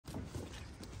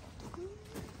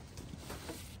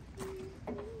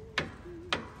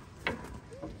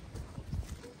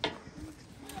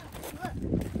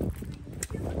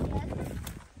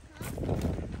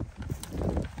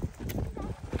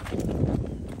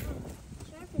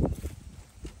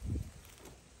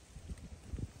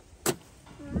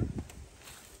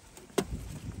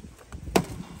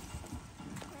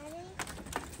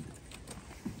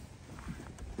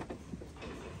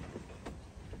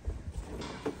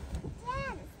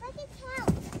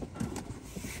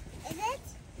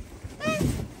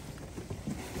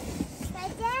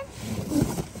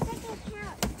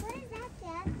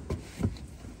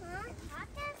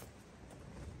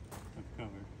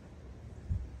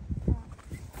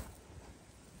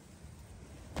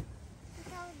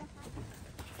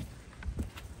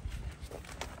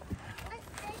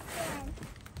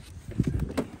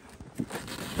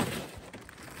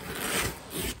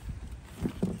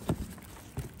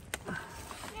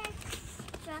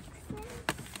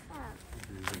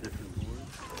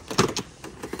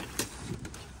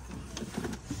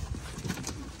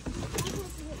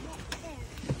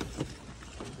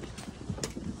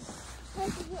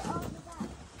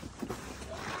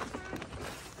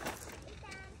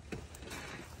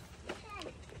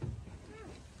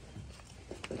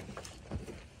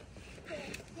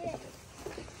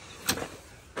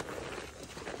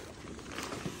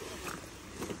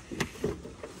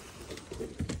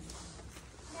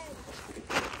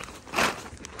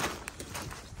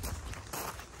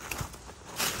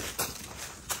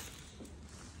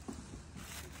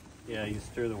you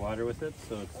stir the water with it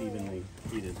so it's evenly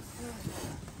heated.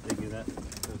 They do that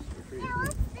for free.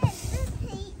 What's this? This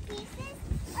heat pieces?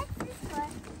 What's this for?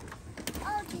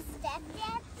 Oh, to step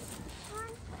that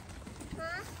one?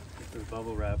 Huh? It's a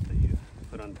bubble wrap that you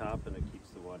put on top and it keeps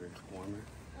the water warmer.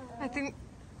 I think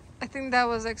that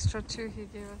was extra too he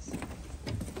gave us.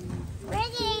 We're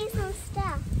getting some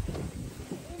stuff.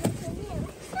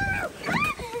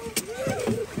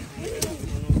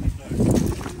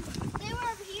 They were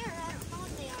over here. I don't know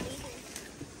what they are either.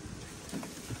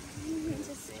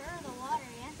 To stir the water,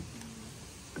 yeah?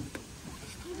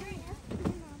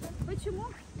 Почему?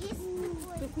 Yes.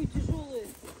 Такой тяжелый.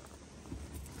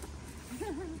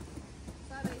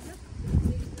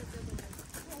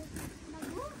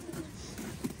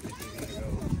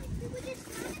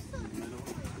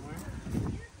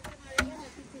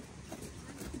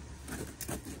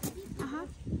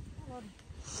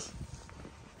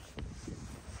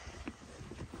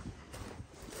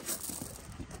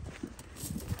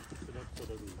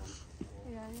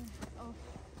 Oh.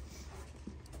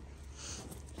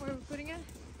 Where are we putting it?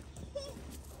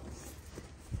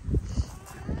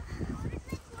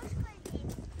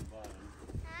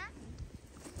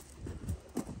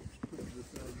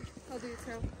 How do you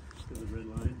tell? To the red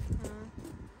line.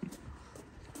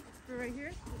 Right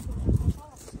here?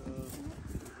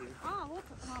 А, вот,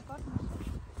 апартмент.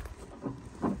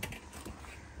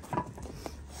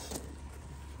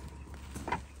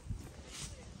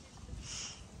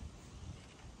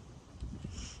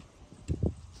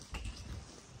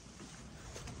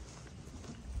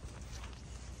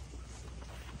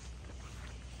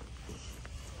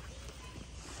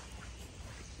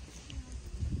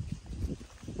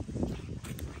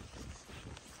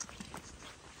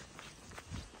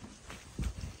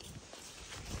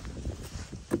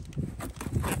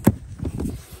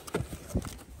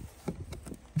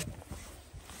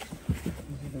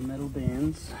 The metal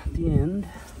bands at the end.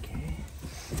 Okay.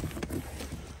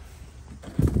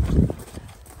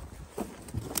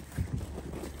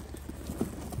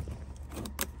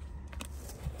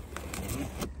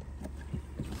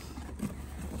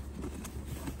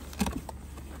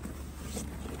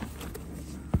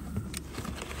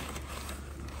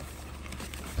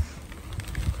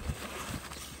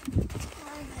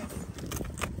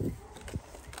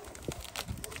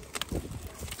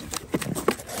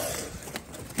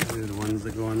 These are the ones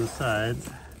that go on the sides.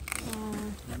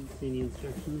 Haven't seen any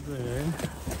instructions there.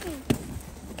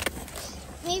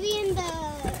 Maybe in the...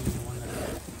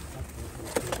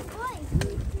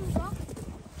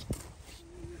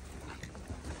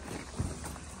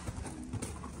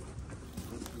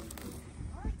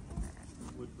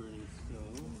 Wood burning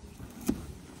stove.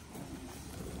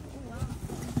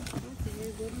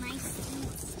 Nice.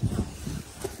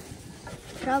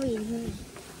 Probably in here.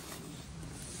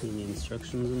 See any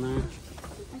instructions in there?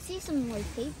 I see some like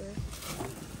paper.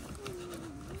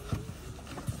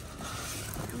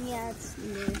 Yeah, it's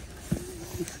new.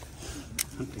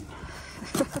 Something.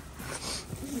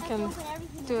 You can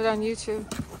do it on YouTube.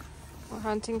 We're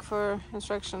hunting for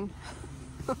instruction.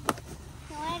 No,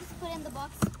 I just put in the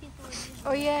box people would use.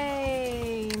 Oh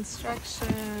yay!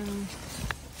 Instruction.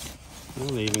 Oh,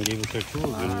 they even gave us our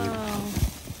tools in here. Wow.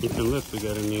 Ethan, look, we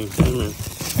got a new timer.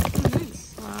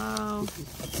 Wow.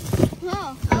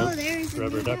 Whoa. Oh, there's a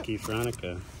Rubber new ducky for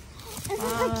Annika. This is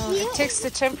so It cute. takes the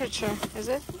temperature, is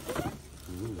it?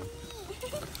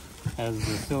 Has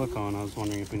the silicone. I was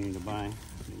wondering if we need to buy.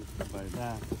 Maybe we could buy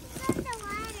that.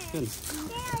 Good.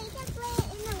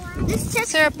 This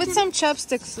just Sarah, put some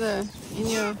chopsticks in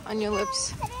on your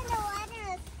lips. Put in the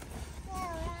water.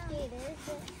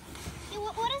 Hey,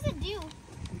 what does it do?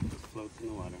 Just floats in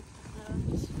the water.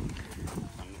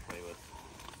 Something to play with.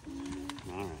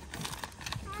 All right.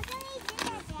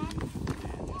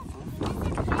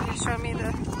 Can you show me the...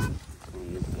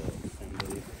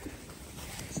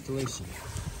 Installation.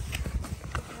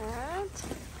 And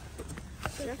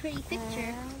It's a pretty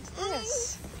picture.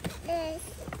 this. This.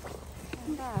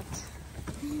 And that.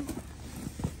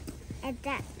 And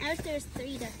that. I wish there was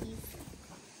 3 duckies.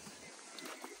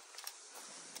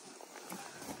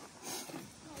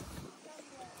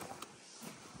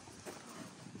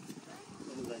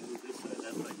 As I move this side,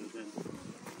 that side goes in.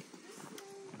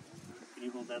 Can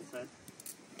you hold that side?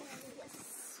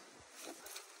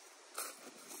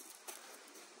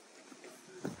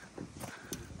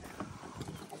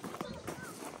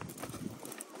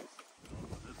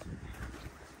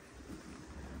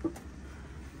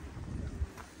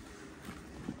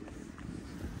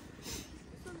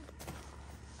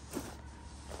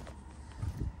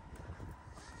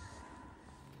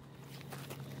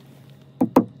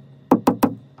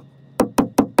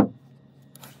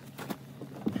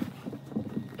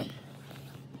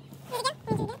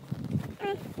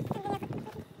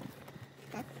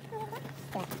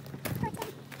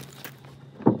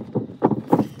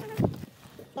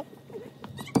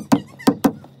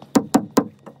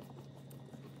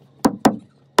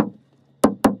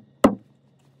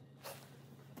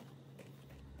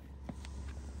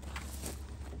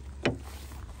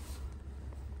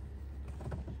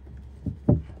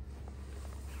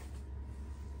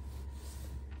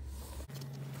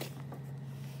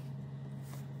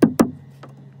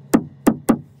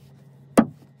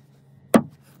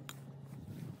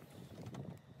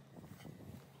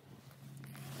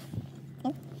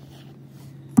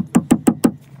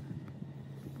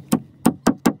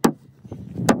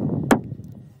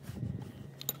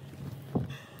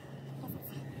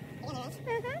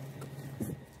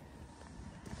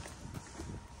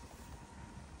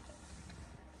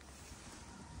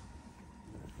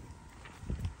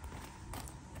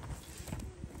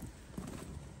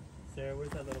 Sarah, where's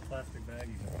that little plastic bag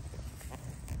you got?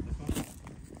 This one?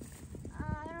 I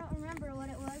don't remember what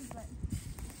it was, but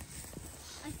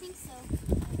I think so.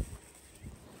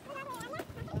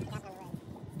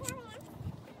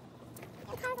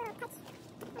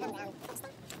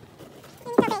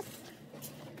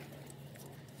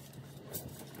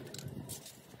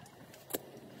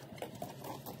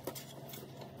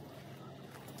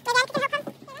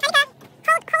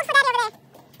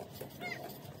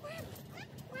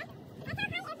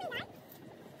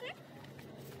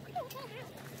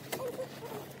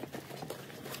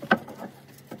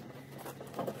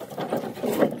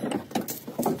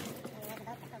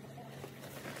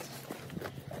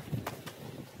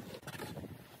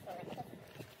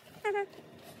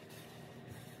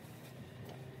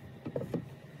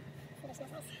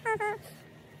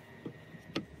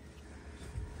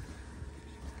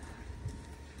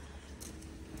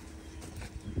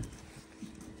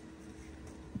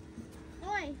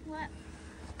 Boy,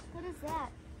 what is that?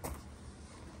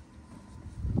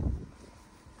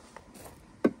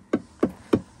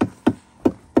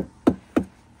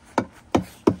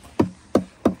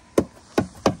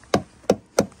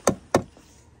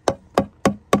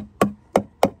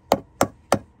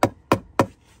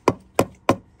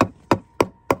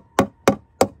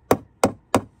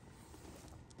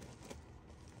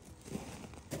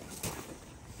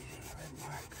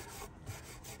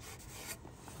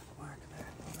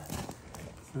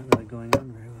 It's not really going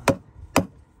on very well.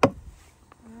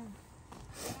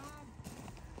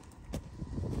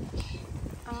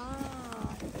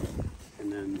 Ah.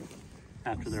 And then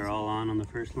after they're all on the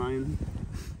first line,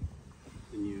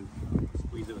 then you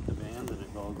squeeze it with the band and it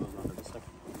all goes onto the second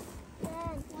one.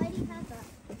 Dad, why do you have that?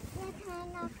 Yeah, can I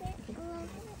knock it a little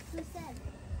bit? Who said?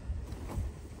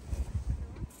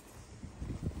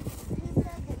 Who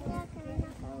said that? Yeah, can I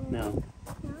knock it a little No, bit?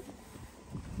 No?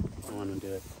 I want to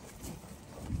do it.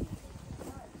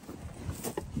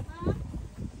 Mom?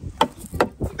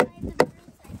 You said to drive the broom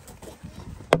cycle.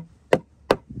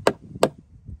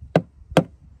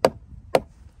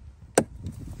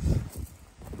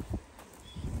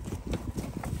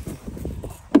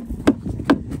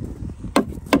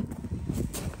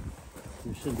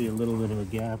 There should be a little bit of a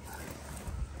gap.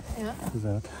 Yeah. Is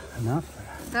that enough?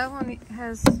 That one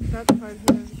has, that part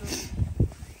here is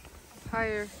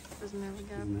higher, doesn't have a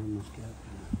gap. Doesn't have much gap.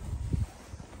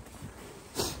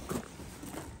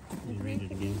 Let me read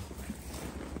it again.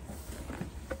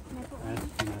 I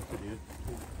have to do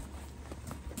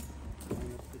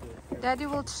it. Daddy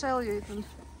will tell you, Ethan.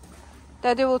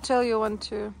 Daddy will tell you when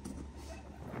to.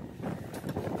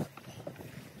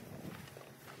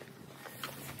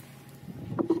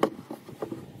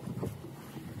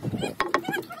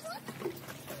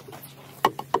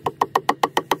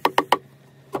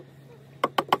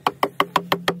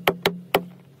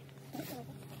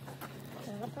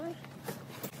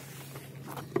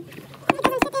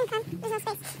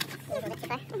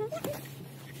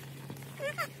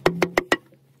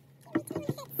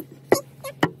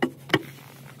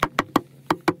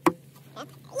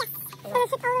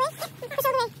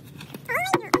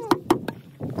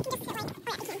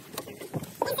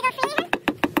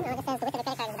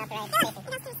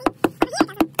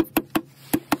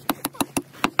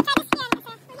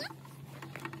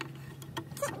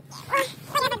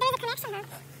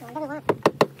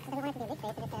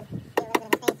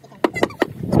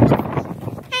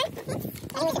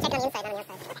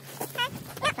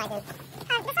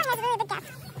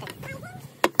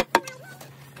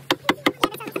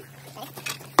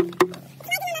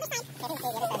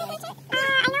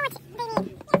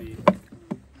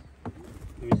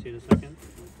 Let me see the second.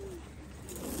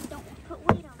 Don't put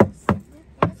weight on this. Yeah,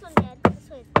 this one, Dad. This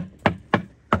way.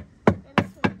 And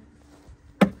this one.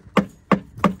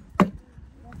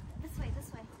 This way, this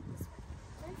way. This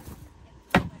way.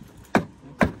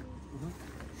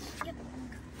 Yep.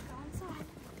 Go inside.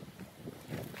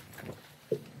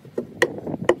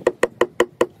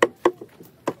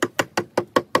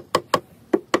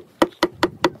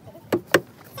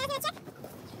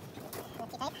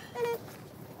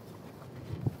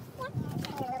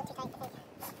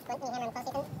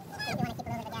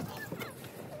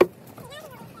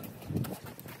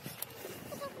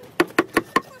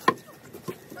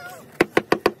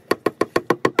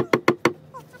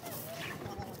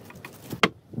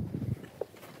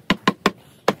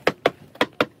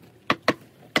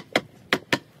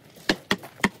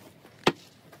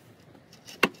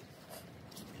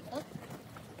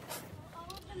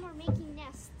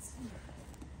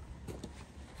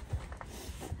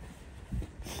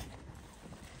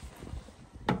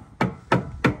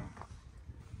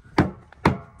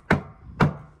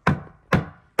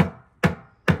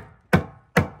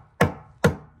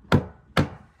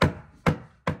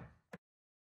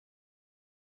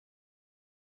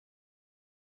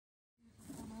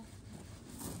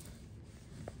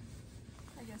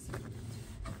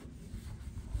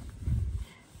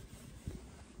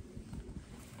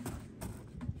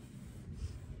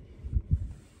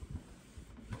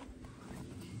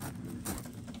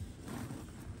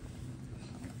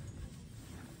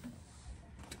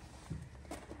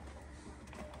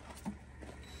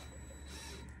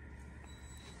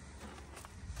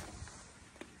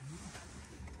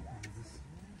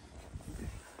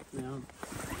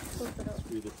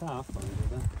 do the top, I'll do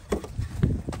that.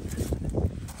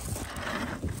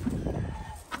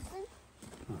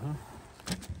 Uh-huh.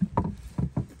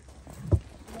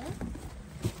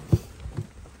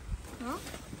 Huh?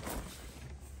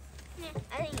 Yeah,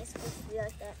 I think it's supposed to be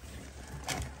like that.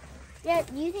 Yeah,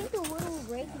 do you think the wood will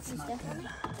break if you step on it?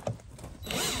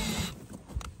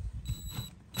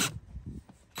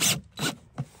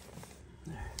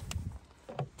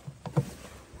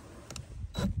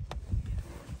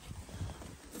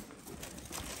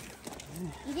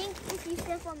 You think if you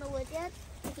step on the wood, Dad,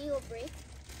 it will break?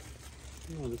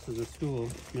 No, this is a stool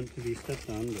meant to be stepped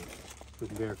on, but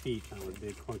with bare feet, not with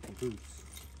big clunky boots.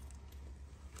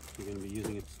 You're going to be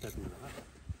using it to step into the hut.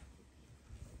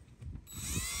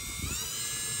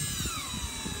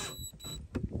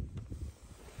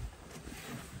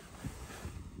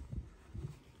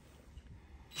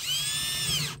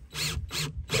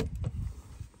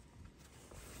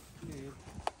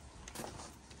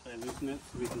 Should I loosen it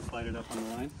so we can slide it up on the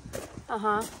line?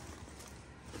 Uh-huh.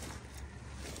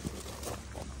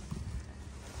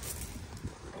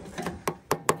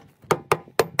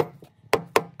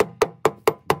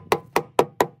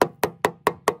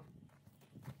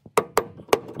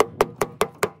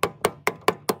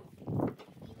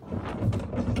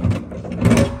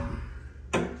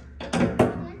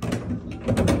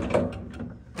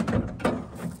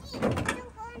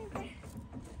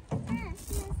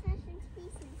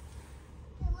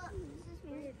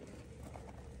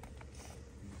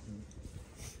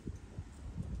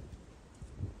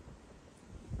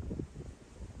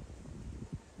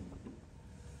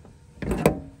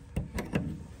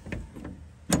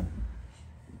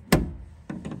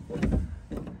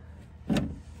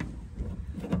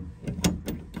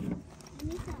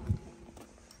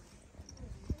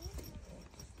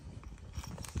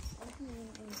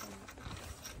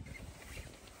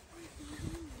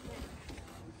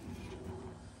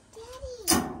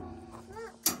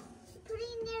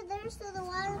 So the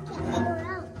water can't go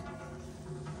around.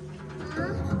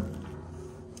 Huh?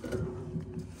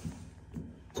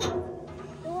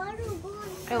 The water will go on.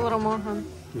 A little more, huh?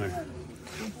 Where?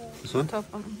 This one? Top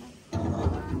one.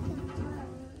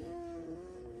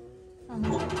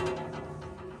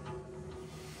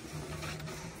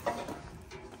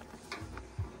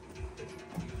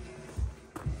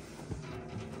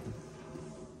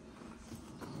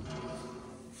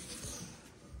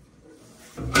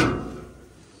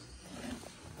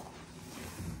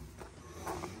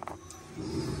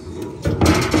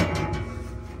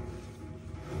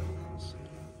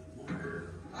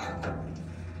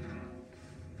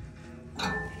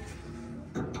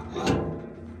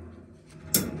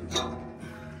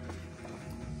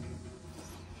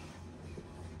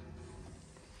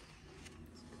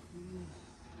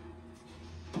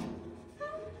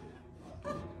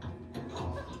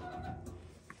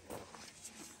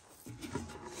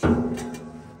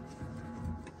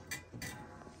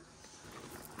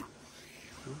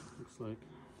 Looks like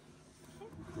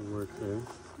it'll work there.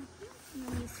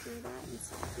 Let me screw that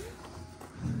inside.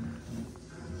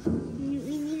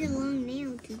 We need a long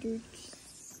nail to do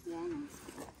this.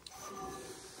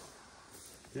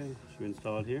 Okay, should we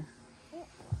install it here?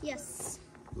 Yes.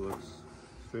 It looks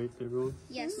straight to everyone?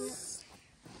 Yes.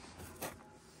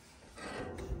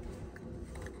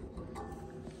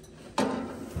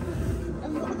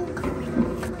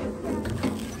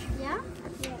 Yeah?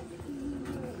 Yeah.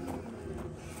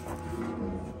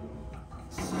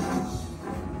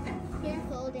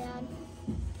 Careful, Dad.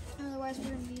 Otherwise, we're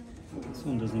going to be able to. This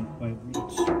one doesn't quite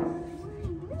reach.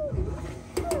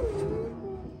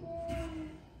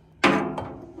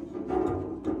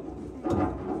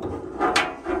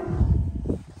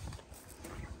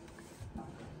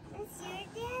 That's yours,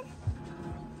 Dad?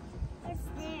 What's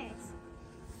theirs?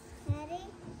 Daddy?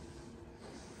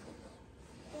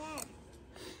 Dad.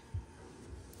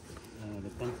 The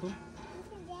pencil?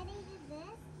 Can Daddy do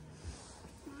this?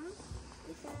 Huh?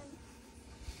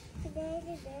 Can Daddy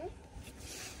do this?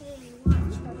 Hey,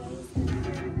 watch how Daddy's gonna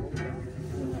do it.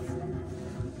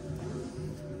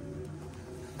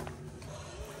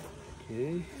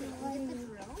 Okay.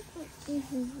 Is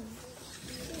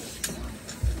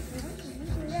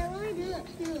that what we do it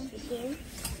too?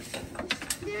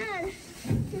 Dad!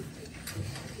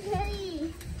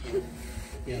 Daddy!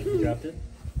 Yeah, you dropped it?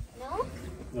 No?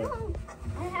 What? No,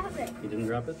 I have it. You didn't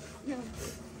drop it? No.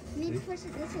 You need to push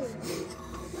it this way.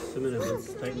 Just a minute,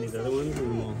 let's tighten these other ones and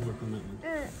we'll work on that one.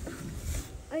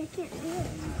 I can't do it.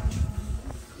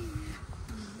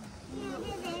 Yeah, I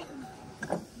did it.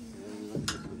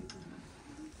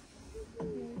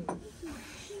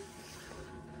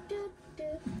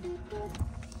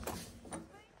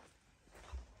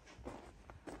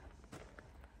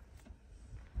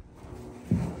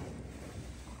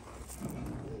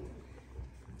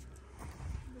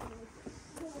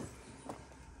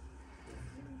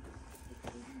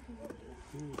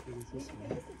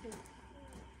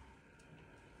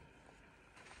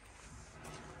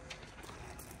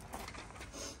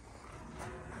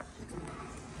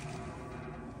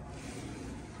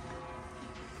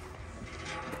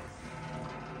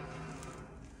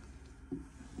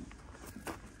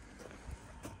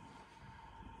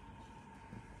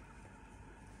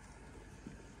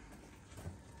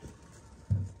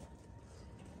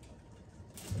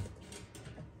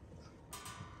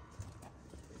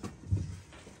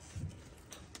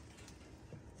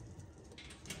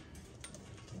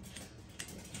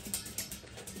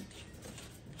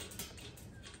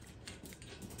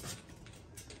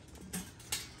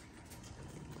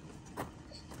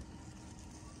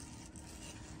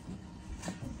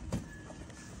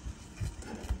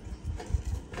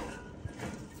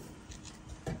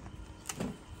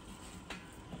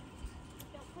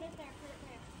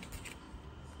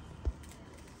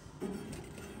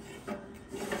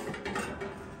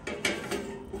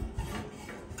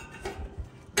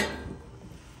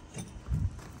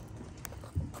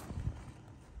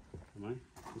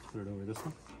 Let's put it over this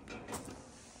one.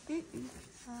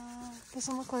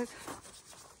 Doesn't look like.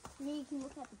 Then you can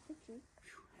look at the picture.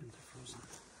 Hands are frozen.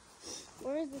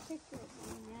 Where is the picture of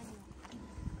the manual?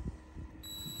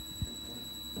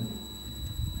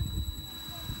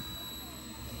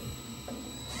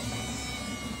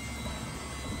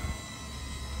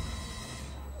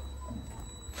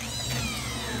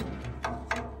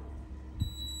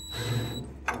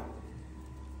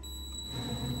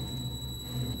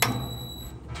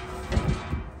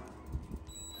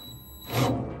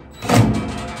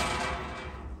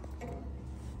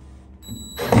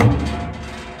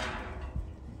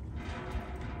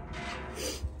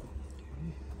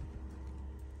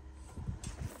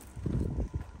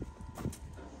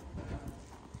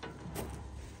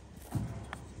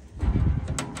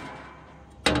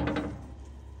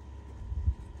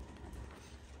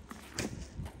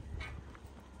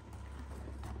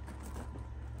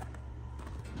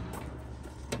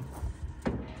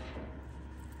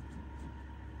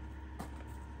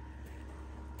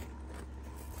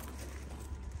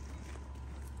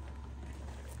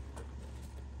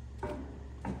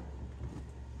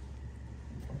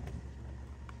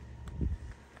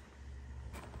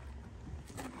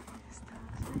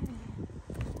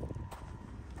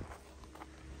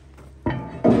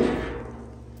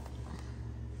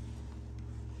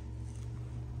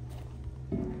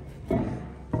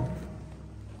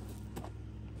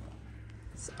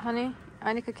 Honey,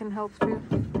 Annika can help too.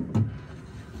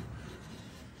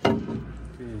 Okay,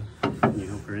 can you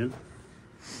help her in?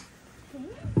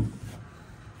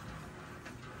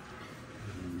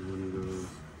 And one goes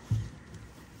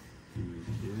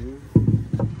right there.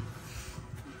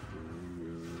 And one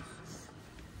goes.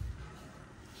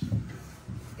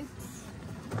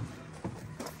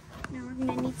 Now we're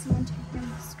gonna need someone to bring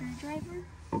a screwdriver.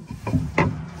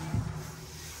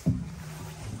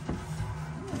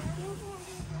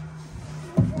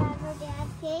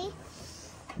 Okay.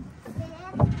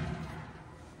 Dad,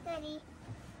 Daddy.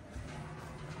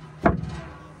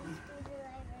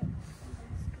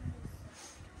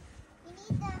 You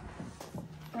need the.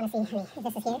 I want to see if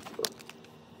this is here.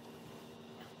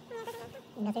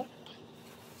 No, too.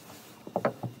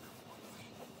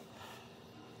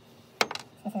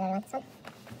 This is our this one.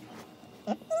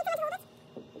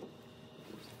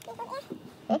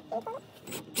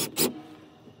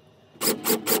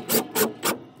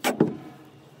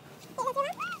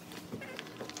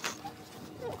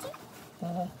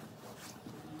 Yeah.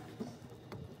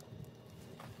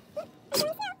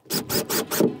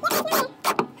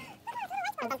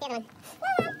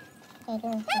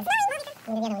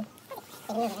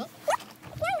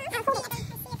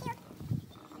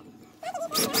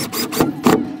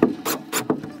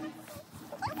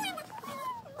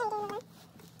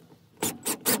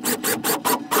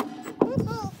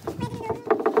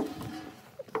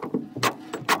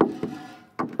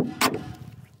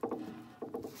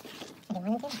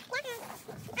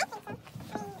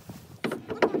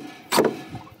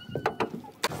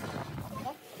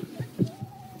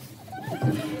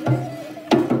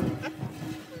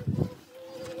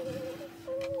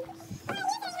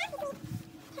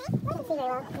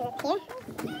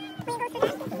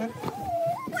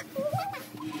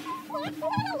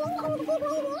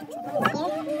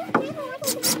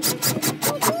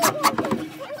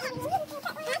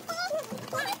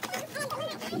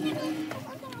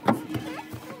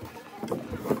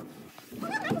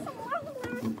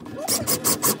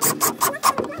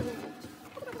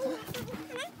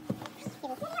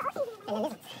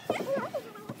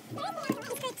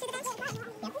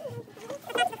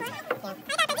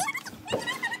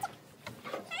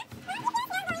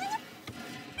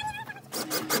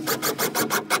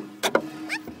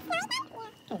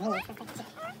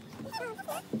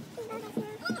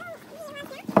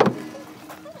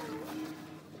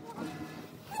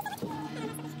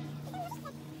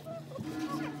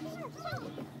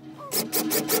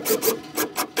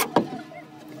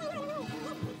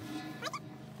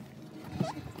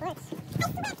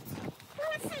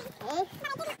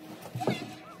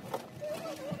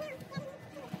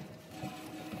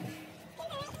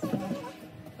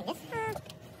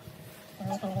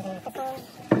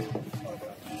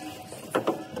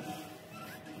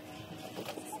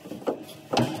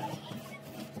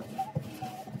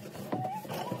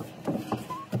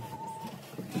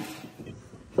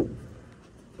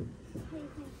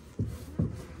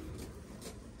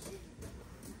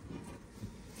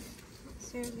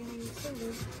 Sarah's getting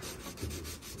excited.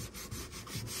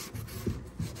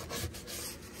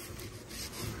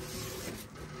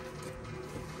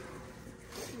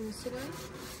 You want to sit down?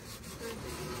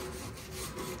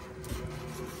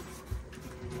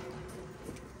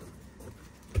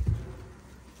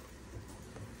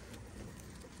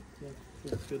 Yeah,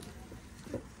 that's good.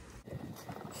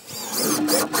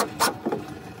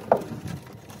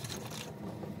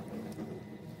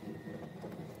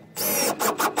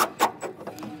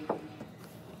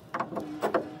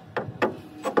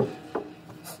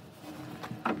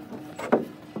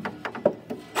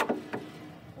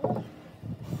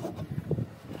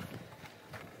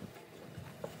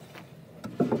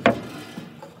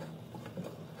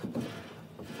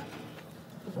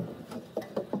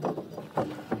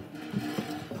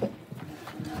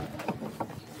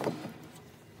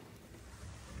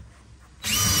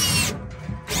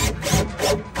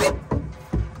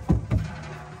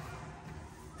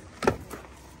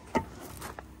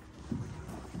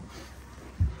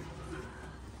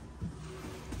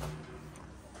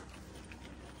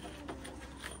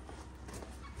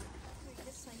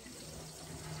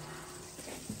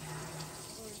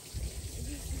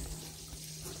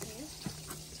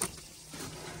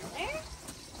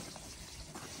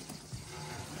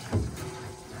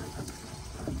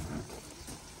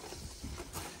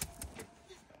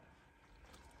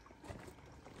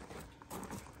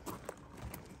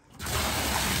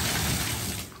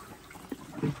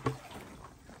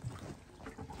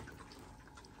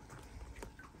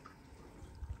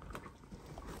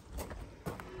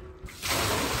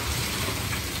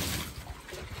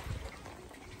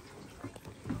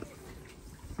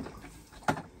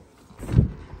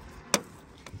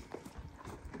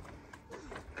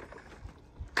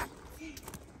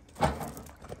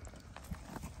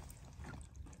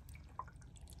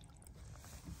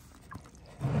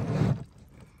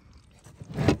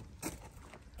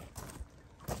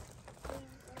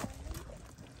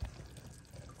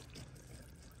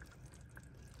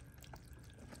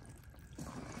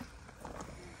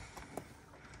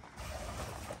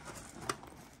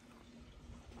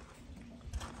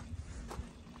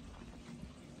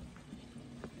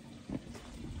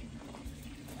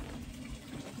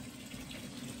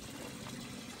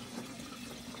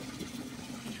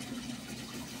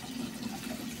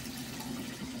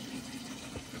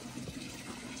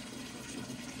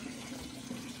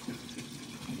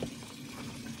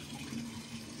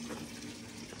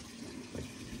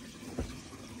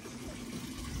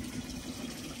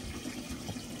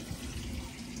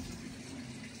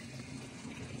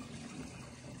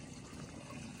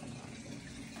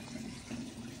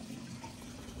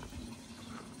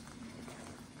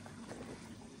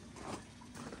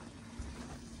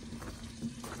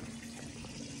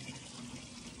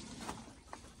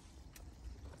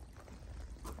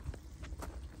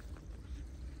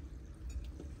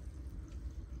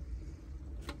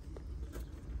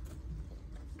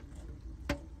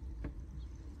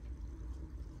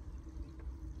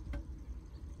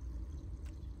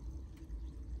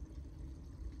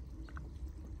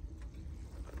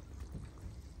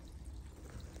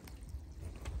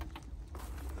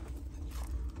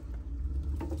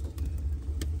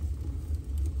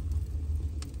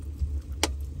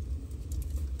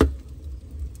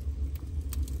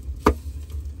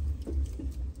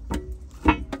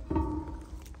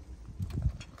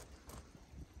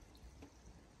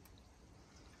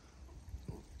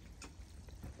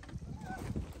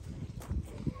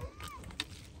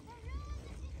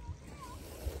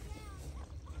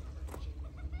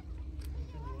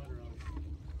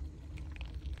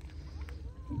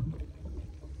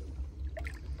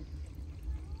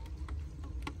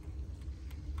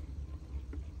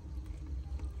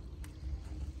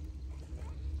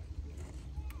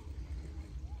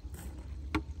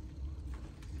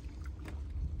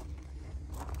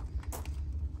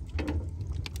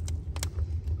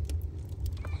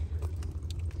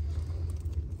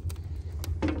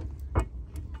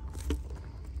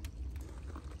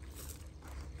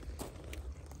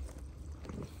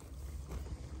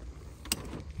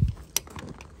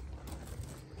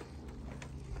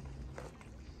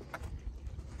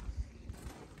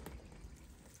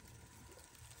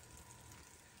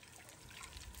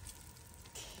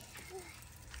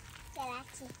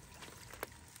 at you.